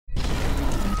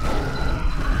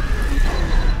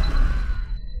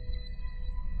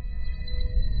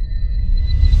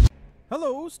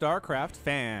Hello, StarCraft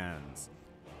fans!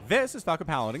 This is Falcon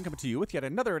Paladin coming to you with yet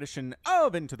another edition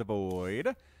of Into the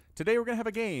Void. Today we're going to have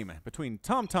a game between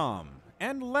tomtom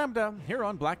and Lambda here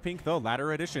on Blackpink, the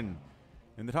latter edition.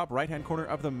 In the top right-hand corner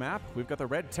of the map, we've got the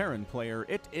red Terran player.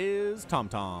 It is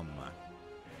tomtom.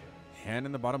 And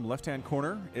in the bottom left-hand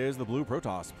corner is the blue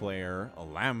Protoss player,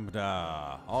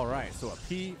 Lambda. Alright, so a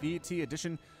PvT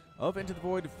edition of Into the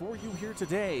Void for you here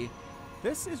today.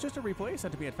 This is just a replay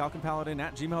sent to me at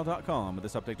falconpaladin@gmail.com with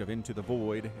this update of Into the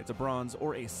Void. It's a bronze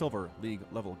or a silver league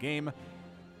level game.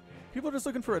 People are just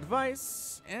looking for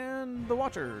advice, and the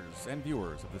watchers and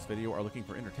viewers of this video are looking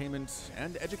for entertainment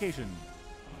and education.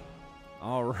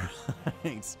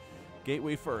 Alright.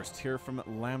 Gateway first, here from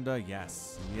Lambda.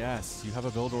 Yes, you have a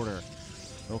build order.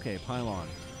 Okay, Pylon.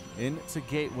 Into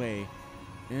Gateway.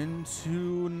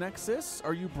 Into Nexus.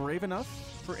 Are you brave enough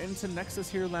for into Nexus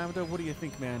here, Lambda? What do you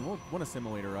think, man? We'll want a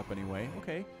simulator up anyway.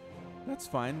 Okay, that's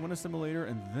fine. Want a simulator,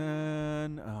 and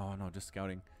then... oh, no, just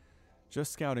scouting.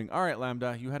 Just scouting. All right,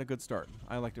 Lambda, you had a good start.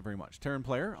 I liked it very much. Terran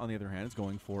player, on the other hand, is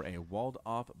going for a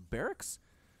walled-off barracks.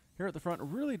 Here at the front,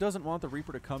 really doesn't want the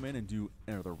Reaper to come in and do...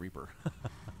 the Reaper.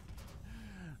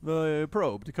 The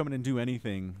probe to come in and do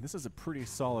anything. This is a pretty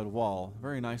solid wall.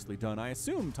 Very nicely done. I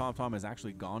assume tomtom has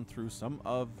actually gone through some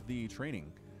of the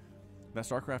training that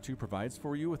StarCraft 2 provides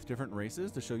for you with different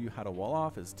races to show you how to wall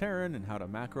off as Terran and how to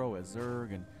macro as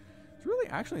Zerg. And it's really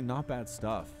actually not bad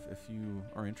stuff if you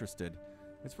are interested.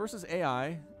 It's versus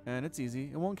AI, and it's easy.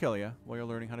 It won't kill you while you're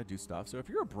learning how to do stuff. So if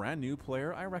you're a brand new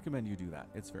player, I recommend you do that.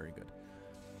 It's very good.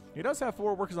 He does have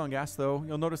 4 workers on gas, though.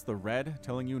 You'll notice the red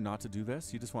telling you not to do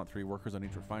this. You just want 3 workers on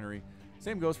each refinery.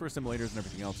 Same goes for simulators and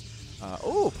everything else.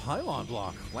 Oh, pylon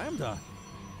block. Lambda.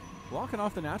 Blocking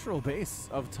off the natural base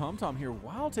of tomtom here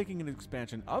while taking an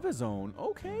expansion of his own.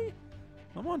 Okay.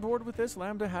 I'm on board with this.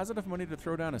 Lambda has enough money to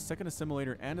throw down a second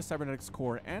assimilator and a cybernetics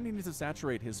core, and he needs to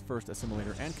saturate his first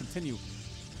assimilator and continue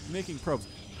making probes.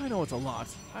 I know it's a lot.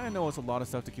 I know it's a lot of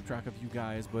stuff to keep track of, you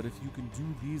guys, but if you can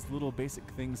do these little basic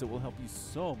things, it will help you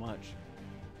so much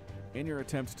in your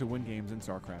attempt to win games in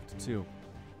StarCraft 2.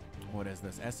 What is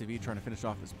this? SCV trying to finish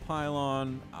off his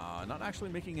pylon. Not actually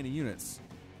making any units.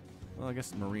 Well, I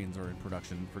guess Marines are in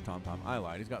production for tomtom. I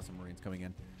lied. He's got some Marines coming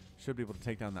in. Should be able to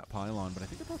take down that pylon, but I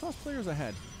think the Protoss player's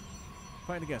ahead. If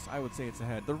I had to guess, I would say it's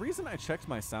ahead. The reason I checked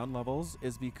my sound levels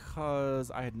is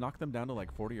because I had knocked them down to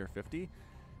like 40 or 50.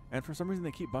 And for some reason,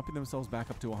 they keep bumping themselves back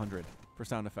up to 100 for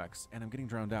sound effects, and I'm getting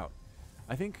drowned out.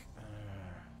 I think...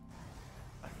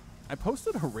 I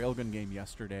posted a railgun game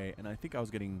yesterday, and I think I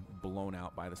was getting blown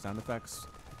out by the sound effects.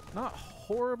 Not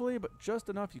horribly, but just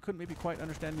enough. You couldn't maybe quite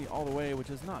understand me all the way, which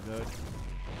is not good.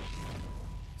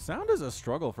 Sound is a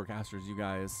struggle for casters, you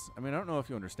guys. I mean, I don't know if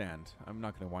you understand. I'm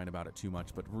not going to whine about it too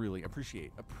much, but really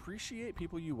appreciate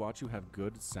people you watch who have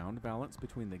good sound balance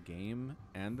between the game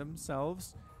and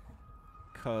themselves.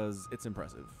 Because it's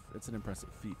impressive. It's an impressive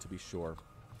feat, to be sure.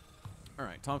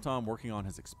 Alright, tomtom working on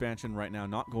his expansion right now,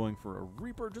 not going for a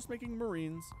Reaper, just making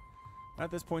Marines at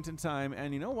this point in time.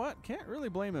 And you know what? Can't really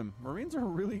blame him. Marines are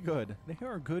really good. They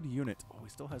are a good unit. Oh, he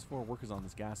still has 4 workers on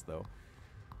this gas, though.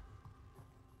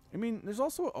 I mean, there's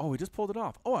also... oh, he just pulled it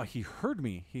off. Oh, he heard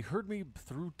me. He heard me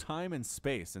through time and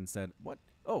space and said, what?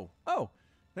 Oh,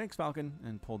 thanks, Falcon,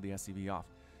 and pulled the SCV off.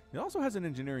 He also has an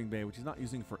engineering bay, which he's not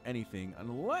using for anything,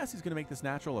 unless he's going to make this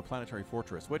natural a planetary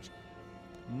fortress, which,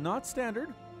 not standard,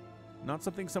 not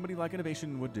something somebody like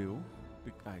Innovation would do,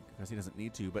 because he doesn't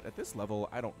need to, but at this level,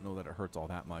 I don't know that it hurts all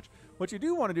that much. What you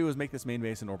do want to do is make this main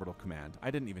base an orbital command.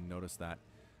 I didn't even notice that.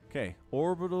 Okay,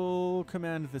 orbital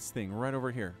command this thing, right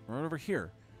over here.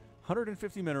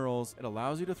 150 minerals, it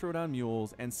allows you to throw down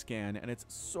mules and scan, and it's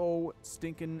so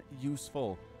stinking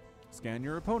useful. Scan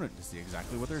your opponent to see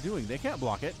exactly what they're doing. They can't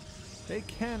block it. They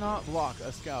cannot block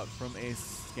a scout from a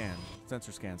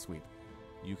sensor scan sweep.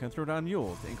 You can throw down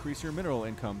mules to increase your mineral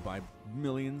income by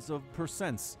millions of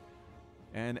percents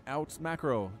and out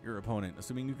macro your opponent,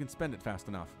 assuming you can spend it fast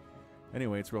enough.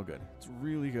 Anyway, it's real good. It's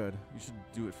really good. You should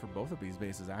do it for both of these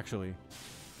bases, actually.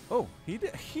 Oh, he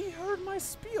did. He heard my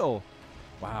spiel.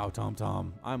 Wow,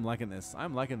 tomtom. I'm liking this.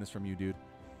 I'm liking this from you, dude.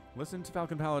 Listen to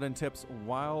Falcon Paladin tips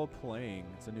while playing.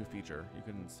 It's a new feature. You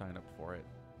can sign up for it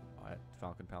at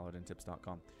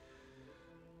falconpaladintips.com.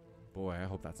 Boy, I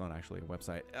hope that's not actually a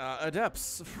website.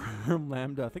 Adepts from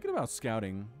Lambda. Thinking about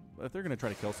scouting. If they're going to try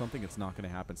to kill something, it's not going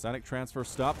to happen. Static transfer.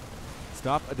 Stop.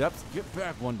 Stop. Adepts. Get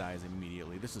back. One dies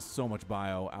immediately. This is so much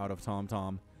bio out of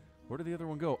tomtom. Where did the other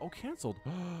one go? Oh, canceled.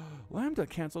 Lambda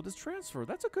canceled his transfer.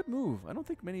 That's a good move. I don't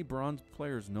think many bronze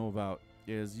players know about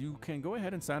is you can go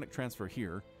ahead and static transfer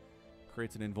here.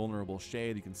 Creates an invulnerable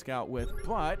shade you can scout with,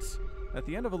 but at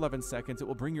the end of 11 seconds, it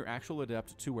will bring your actual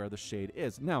adept to where the shade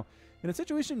is. Now, in a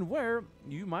situation where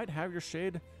you might have your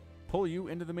shade pull you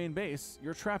into the main base,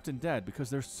 you're trapped and dead because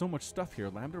there's so much stuff here.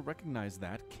 Lambda recognized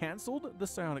that, canceled the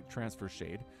psionic transfer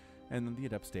shade, and then the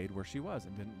adept stayed where she was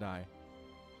and didn't die.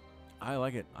 I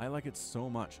like it. I like it so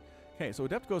much. Okay, so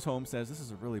adept goes home, says this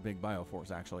is a really big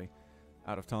bioforce, actually,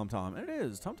 out of tomtom. And it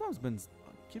is. Tomtom's been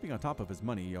keeping on top of his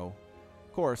money, yo.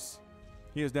 Of course,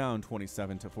 he is down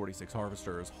 27 to 46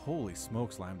 harvesters. Holy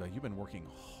smokes, Lambda. You've been working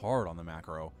hard on the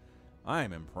macro. I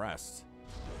am impressed.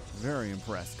 Very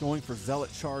impressed. Going for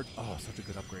Zealot Charge. Oh, such a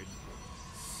good upgrade.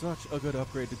 Such a good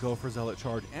upgrade to go for Zealot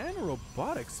Charge. And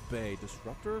Robotics Bay.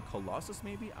 Disruptor, Colossus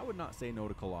maybe? I would not say no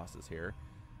to Colossus here.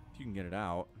 If you can get it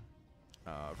out.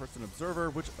 First an Observer,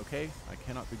 which, okay, I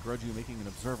cannot begrudge you making an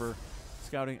Observer.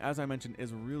 Scouting, as I mentioned,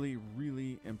 is really,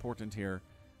 really important here.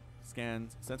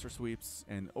 Scans, sensor sweeps,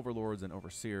 and overlords and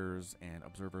overseers and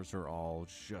observers are all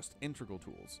just integral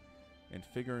tools in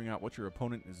figuring out what your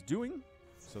opponent is doing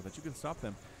so that you can stop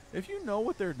them. If you know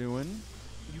what they're doing,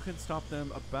 you can stop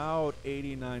them about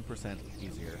 89%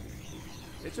 easier.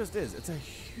 It just is. It's a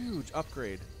huge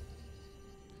upgrade.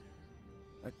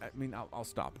 I mean, I'll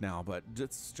stop now, but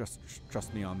just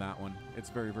trust me on that one.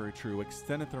 It's very, very true.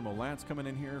 Extended Thermal Lance coming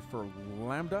in here for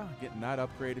Lambda, getting that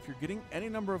upgrade. If you're getting any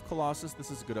number of Colossus,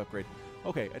 this is a good upgrade.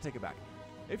 Okay, I take it back.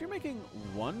 If you're making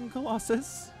one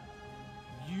Colossus,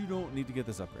 you don't need to get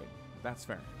this upgrade. That's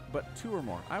fair. But 2 or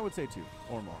more. I would say 2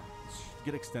 or more.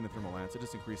 Get Extended Thermal Lance. It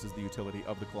just increases the utility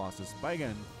of the Colossus by,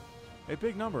 again, a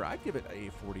big number. I'd give it a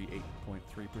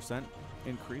 48.3%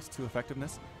 increase to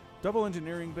effectiveness. Double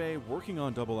Engineering Bay, working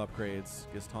on double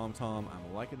upgrades. Gives tomtom.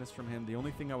 I'm liking this from him. The only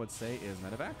thing I would say is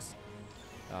Medivacs.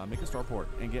 Make a starport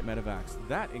and get Medivacs.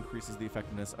 That increases the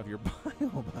effectiveness of your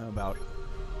bio by about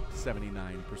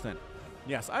 79%.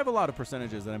 Yes, I have a lot of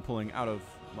percentages that I'm pulling out of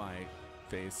my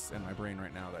face and my brain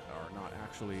right now that are not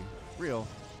actually real,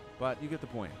 but you get the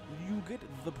point. You get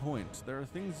the point. There are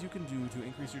things you can do to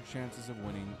increase your chances of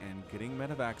winning, and getting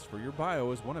Medivacs for your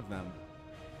bio is one of them.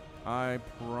 I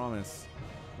promise.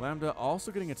 Lambda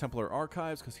also getting a Templar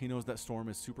Archives because he knows that Storm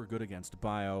is super good against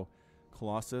bio.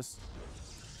 Colossus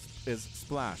is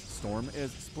splash. Storm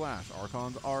is splash.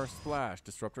 Archons are splash.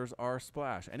 Disruptors are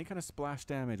splash. Any kind of splash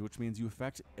damage, which means you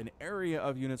affect an area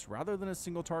of units rather than a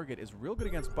single target, is real good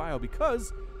against bio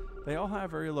because they all have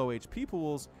very low HP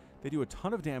pools. They do a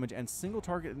ton of damage, and single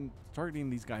targeting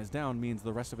these guys down means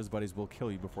the rest of his buddies will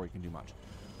kill you before you can do much.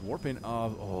 Warpin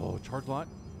of, oh, Charge Lot.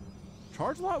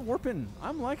 Charge Lot Warpin.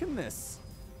 I'm liking this.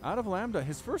 Out of Lambda,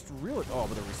 his first real... Oh,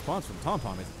 but the response from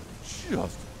tomtom is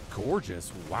just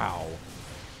gorgeous. Wow.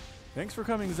 Thanks for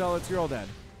coming, Zealots. You're all dead.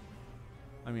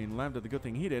 I mean, Lambda, the good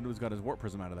thing he did was got his Warp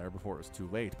Prism out of there before it was too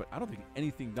late, but I don't think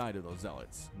anything died to those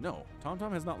Zealots. No.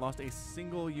 Tomtom has not lost a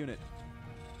single unit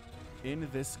in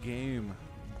this game.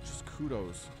 Just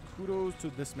kudos. Kudos to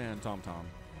this man, tomtom.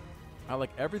 I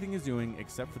like everything he's doing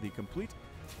except for the complete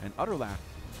and utter lack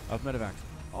of Medivacs.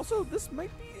 Also, this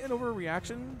might be an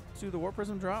overreaction to the Warp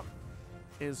Prism drop.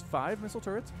 Is 5 missile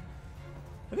turrets?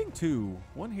 I think 2.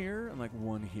 1 here and like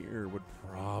 1 here would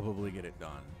probably get it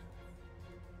done.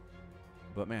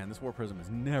 But man, this Warp Prism is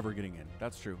never getting in.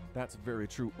 That's true. That's very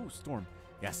true. Ooh, Storm.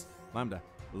 Yes, Lambda.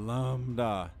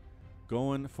 Lambda.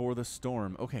 Going for the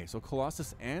Storm. Okay, so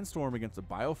Colossus and Storm against the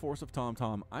Bioforce of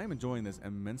tomtom. I'm enjoying this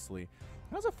immensely.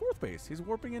 Has a 4th base. He's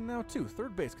warping in now too.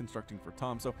 3rd base constructing for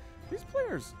Tom. So these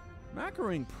players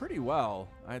macroing pretty well,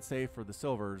 I'd say, for the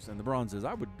silvers and the bronzes.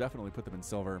 I would definitely put them in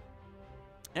silver.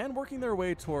 And working their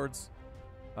way towards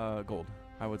gold.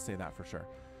 I would say that for sure.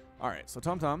 All right, so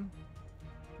tomtom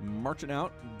marching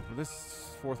out.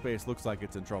 This 4th base looks like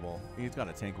it's in trouble. He's got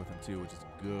a tank with him too, which is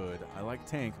good. I like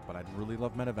tank, but I'd really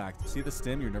love Medivacs. See the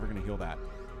stim? You're never going to heal that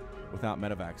without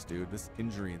Medivacs, dude. This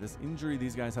injury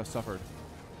these guys have suffered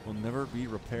will never be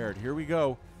repaired. Here we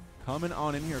go. Coming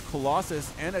on in here.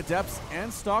 Colossus and Adepts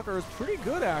and Stalkers. Pretty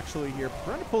good, actually, here.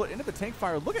 Trying to pull it into the tank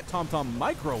fire. Look at tomtom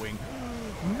microing.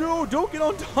 No, don't get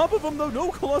on top of him, though.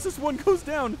 No, Colossus 1 goes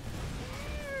down.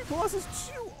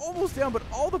 Colossus 2 almost down, but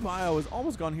all the bio is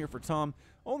almost gone here for Tom.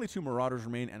 Only 2 Marauders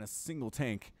remain and a single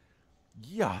tank.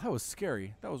 Yeah, that was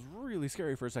scary. That was really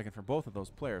scary for a second for both of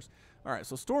those players. All right,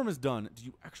 so Storm is done. Do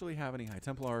you actually have any High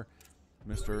Templar?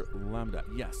 Mr. Lambda.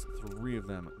 Yes, 3 of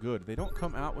them. Good. They don't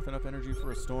come out with enough energy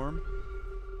for a Storm,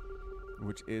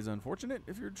 which is unfortunate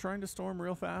if you're trying to Storm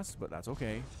real fast, but that's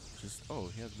okay. Just, oh,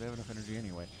 they have enough energy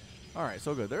anyway. All right,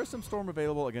 so good. There's some Storm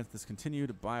available against this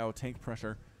continued bio tank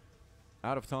pressure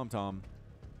out of tomtom.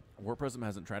 Warp Prism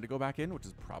hasn't tried to go back in, which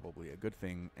is probably a good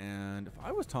thing. And if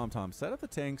I was tomtom, set up the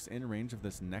tanks in range of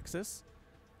this Nexus.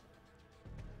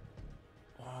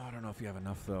 know if you have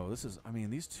enough, though. This is, I mean,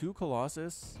 these 2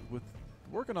 Colossus with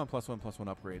working on +1/+1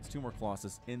 upgrades. 2 more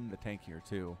Colossus in the tank here,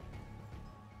 too.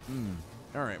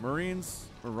 All right, Marines,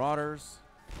 Marauders.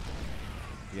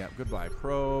 Yeah, goodbye,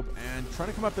 Probe. And trying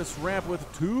to come up this ramp with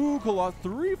 2 Colossus,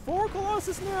 3, 4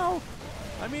 Colossus now.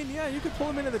 I mean, yeah, you could pull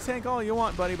him into the tank all you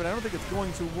want, buddy, but I don't think it's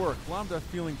going to work. Lambda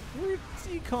feeling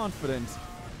pretty confident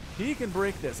he can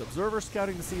break this. Observer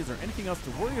scouting to see, is there anything else to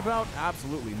worry about?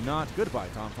 Absolutely not. Goodbye,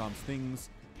 TomTom's things.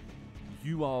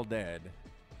 You all dead.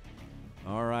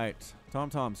 All right.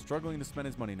 TomTom struggling to spend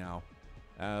his money now.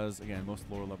 As, again, most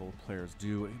lower-level players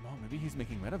do. Oh, maybe he's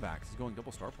making medevacs. He's going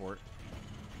double starport,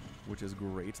 which is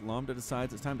great. Lambda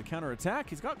decides it's time to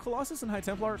counterattack. He's got Colossus and High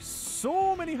Templar.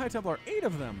 So many High Templar. 8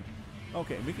 of them.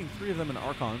 Okay, making 3 of them in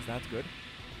Archons. That's good.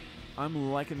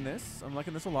 I'm liking this. I'm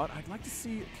liking this a lot. I'd like to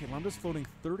see... Okay, Lambda's floating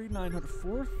 3,900,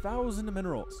 4,000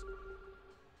 minerals.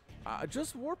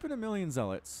 Just warp in 1,000,000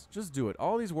 zealots. Just do it.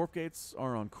 All these warp gates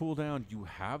are on cooldown. You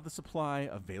have the supply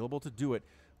available to do it.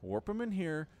 Warp them in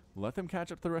here. Let them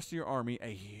catch up to the rest of your army.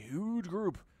 A huge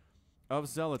group of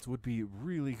zealots would be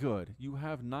really good. You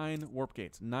have 9 warp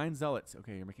gates. 9 zealots.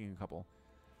 Okay, you're making a couple.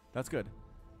 That's good.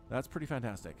 That's pretty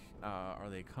fantastic. Are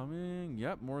they coming?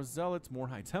 Yep, more zealots, more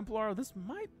High Templar. This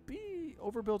might be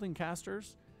overbuilding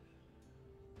casters.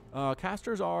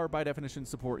 Casters are, by definition,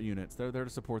 support units. They're there to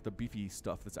support the beefy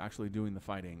stuff that's actually doing the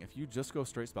fighting. If you just go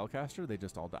straight spellcaster, they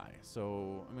just all die.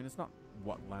 So, I mean, it's not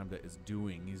what Lambda is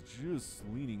doing. He's just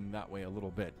leaning that way a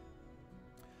little bit.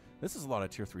 This is a lot of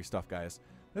tier 3 stuff, guys.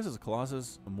 This is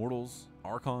Colossus, Immortals,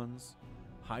 Archons,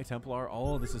 High Templar.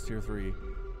 All of this is tier 3.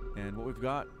 And what we've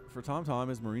got for TomTom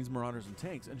is Marines, Marauders, and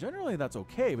tanks. And generally that's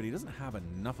okay, but he doesn't have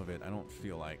enough of it, I don't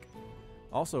feel like.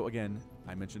 Also, again,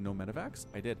 I mentioned no medevacs.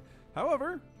 I did.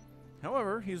 However,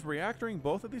 he's reactoring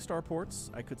both of these starports.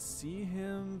 I could see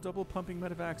him double pumping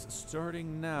medevacs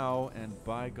starting now, and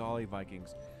by golly,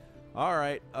 Vikings. All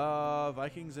right,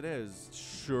 Vikings it is.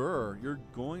 Sure, you're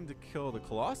going to kill the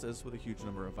Colossus with a huge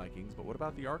number of Vikings, but what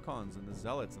about the Archons and the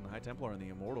Zealots and the High Templar and the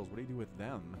Immortals? What do you do with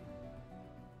them?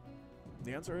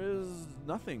 The answer is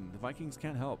nothing. The Vikings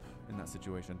can't help in that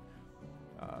situation.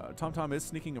 TomTom is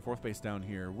sneaking a 4th base down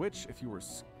here, which, if you were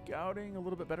scouting a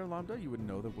little bit better, Lambda, you would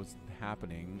know that was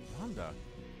happening. Lambda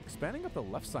expanding up the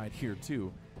left side here,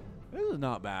 too. This is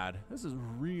not bad. This is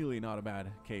really not a bad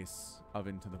case of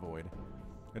Into the Void.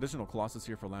 Additional Colossus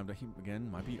here for Lambda. He,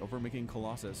 again, might be over-making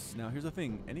Colossus. Now, here's the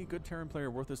thing. Any good Terran player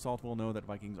worth his salt will know that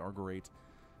Vikings are great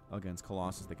against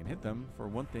Colossus. They can hit them for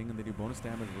one thing, and they do bonus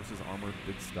damage versus armored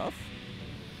big stuff,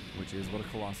 which is what a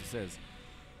Colossus is.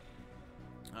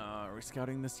 Are we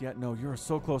scouting this yet? No, you're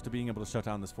so close to being able to shut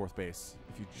down this 4th base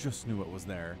if you just knew it was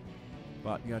there.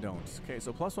 But you don't. Okay,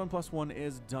 so +1/+1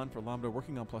 is done for Lambda,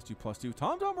 working on +2/+2.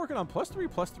 TomTom working on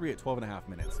 +3/+3 at 12.5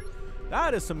 minutes.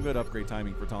 That is some good upgrade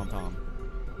timing for TomTom.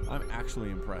 I'm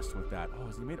actually impressed with that. Oh,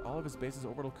 has he made all of his bases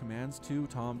orbital commands too?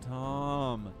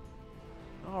 TomTom.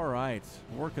 All right,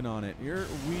 working on it. Here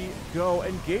we go.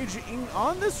 Engaging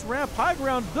on this ramp, high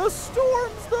ground. The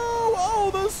storms, though. Oh,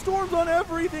 the storms on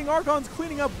everything. Archon's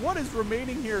cleaning up what is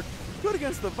remaining here. Good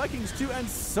against the Vikings, too. And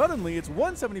suddenly, it's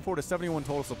 174 to 71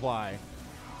 total supply.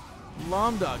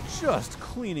 Lambda just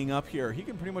cleaning up here. He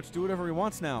can pretty much do whatever he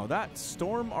wants now. That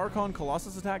Storm Archon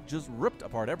Colossus attack just ripped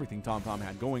apart everything TomTom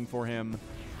had going for him.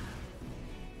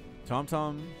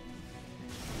 TomTom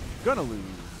gonna lose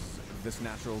this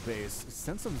natural base.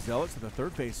 Send some zealots to the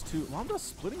 3rd base too. Lambda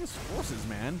splitting his forces,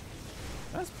 man.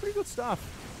 That's pretty good stuff.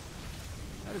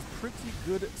 That is pretty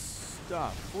good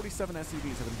stuff. 47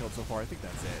 SCVs have been killed so far. I think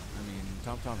that's it. I mean,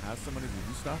 TomTom has somebody to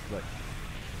do stuff, but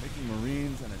making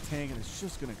Marines and a tank, and it's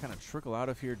just going to kind of trickle out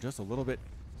of here just a little bit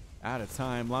at a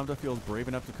time. Lambda feels brave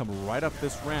enough to come right up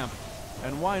this ramp.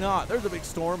 And why not? There's a big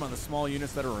storm on the small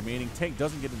units that are remaining. Tank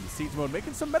doesn't get into siege mode,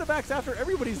 making some medevacs after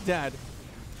everybody's dead.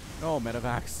 Oh,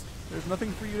 medevacs. There's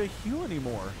nothing for you to heal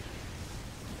anymore.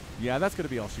 Yeah, that's going to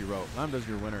be all she wrote. Lambda's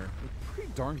your winner. With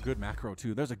pretty darn good macro,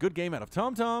 too. There's a good game out of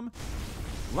TomTom.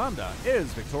 Lambda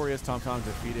is victorious. TomTom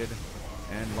defeated.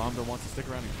 And Lambda wants to stick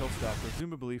around and kill stuff,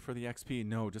 presumably for the XP.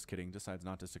 No, just kidding. Decides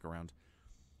not to stick around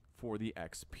for the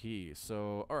XP.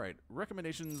 So, all right.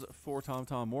 Recommendations for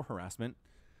TomTom. More harassment.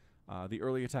 The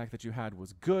early attack that you had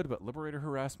was good, but Liberator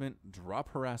harassment,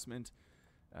 drop harassment.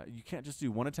 You can't just do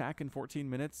one attack in 14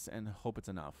 minutes and hope it's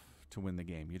enough to win the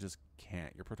game. You just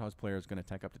can't. Your Protoss player is going to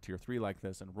tech up to tier 3 like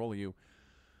this and roll you.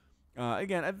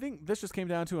 Again, I think this just came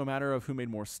down to a matter of who made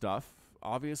more stuff.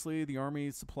 Obviously, the army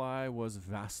supply was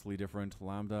vastly different.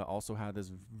 Lambda also had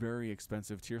this very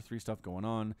expensive tier 3 stuff going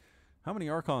on. How many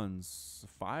Archons?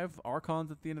 5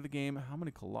 Archons at the end of the game. How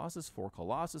many Colossus? 4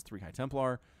 Colossus, 3 High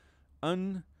Templar.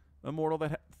 Immortal that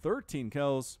had 13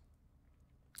 kills.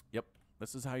 Yep,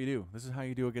 this is how you do. This is how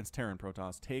you do against Terran,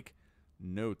 Protoss. Take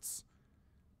notes.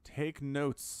 Take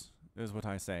notes is what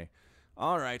I say.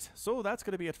 All right, so that's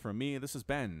going to be it from me. This has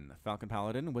been Falcon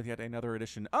Paladin with yet another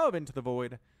edition of Into the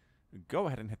Void. Go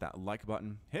ahead and hit that like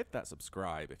button. Hit that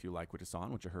subscribe if you like what you saw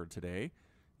and what you heard today.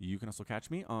 You can also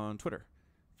catch me on Twitter,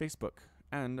 Facebook,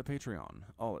 and Patreon,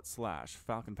 all at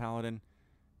 /Falcon Paladin.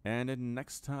 And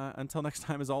until next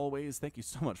time, as always, thank you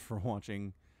so much for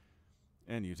watching,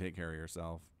 and you take care of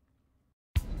yourself.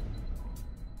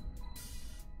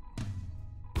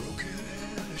 Broken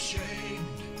and ashamed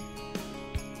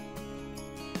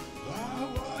by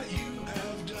what you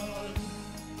have done.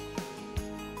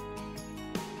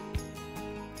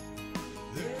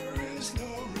 There is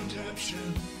no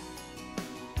redemption,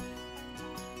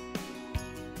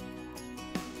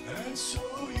 and so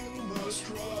you must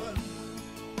run.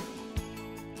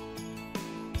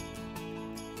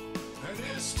 And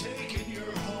it's taken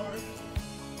your heart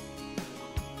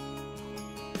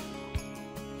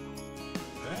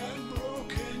and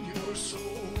broken your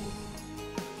soul.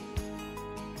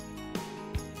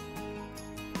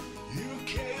 You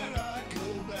cannot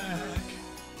go back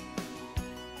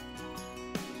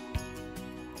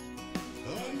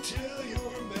until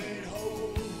you're made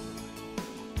whole.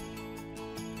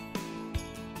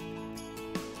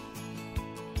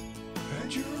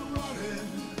 And you're running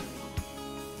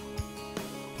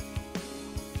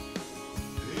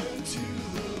into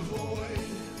the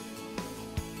void.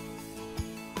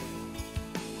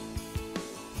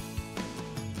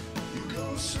 You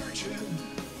go searching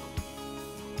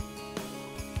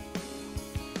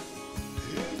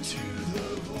into the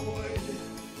void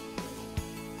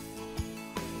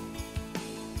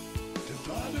to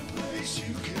find a place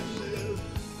you can live,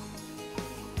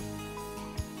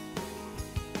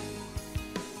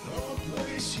 a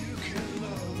place you can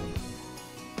love.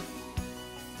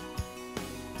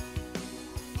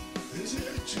 Is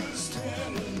it just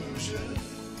an illusion?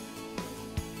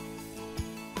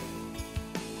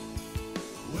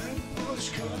 When push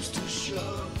comes to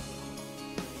shove,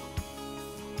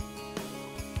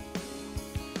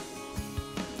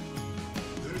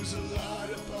 there's a light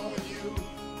upon you,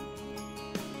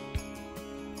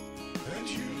 and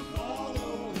you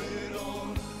follow it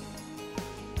on,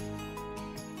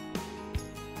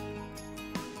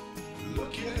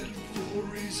 looking for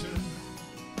reason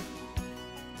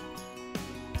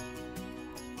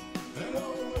and a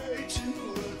way to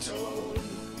atone.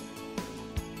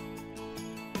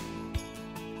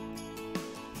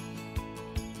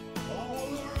 All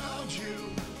around you,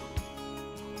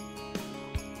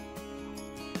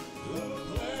 the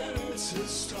planets and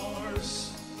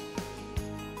stars.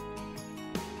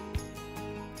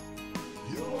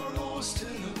 You're lost in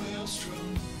a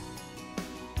maelstrom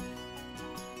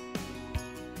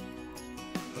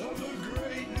of a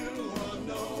great new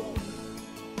unknown.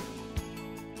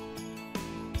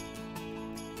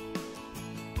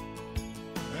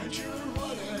 And you're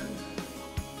running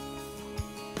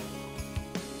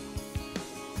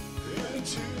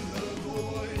into the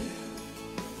void.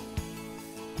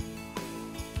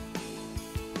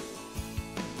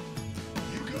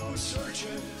 You go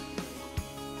searching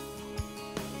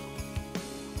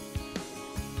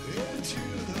into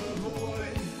the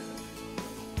void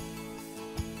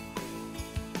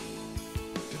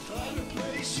to find a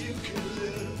place you can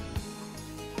live,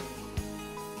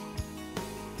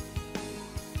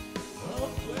 a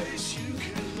place you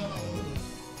can love.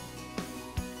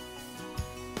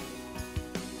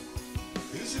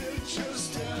 Is it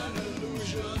just an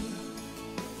illusion?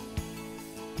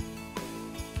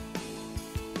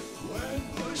 When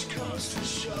push comes to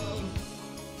shove,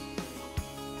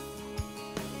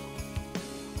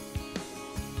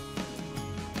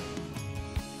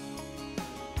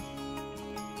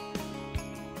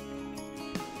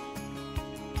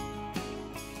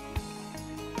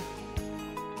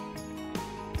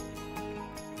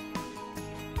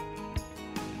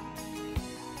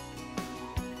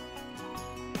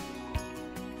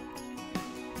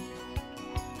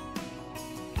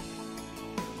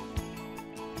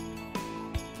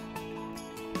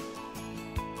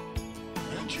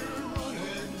 and you're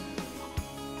running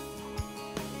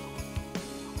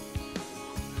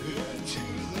into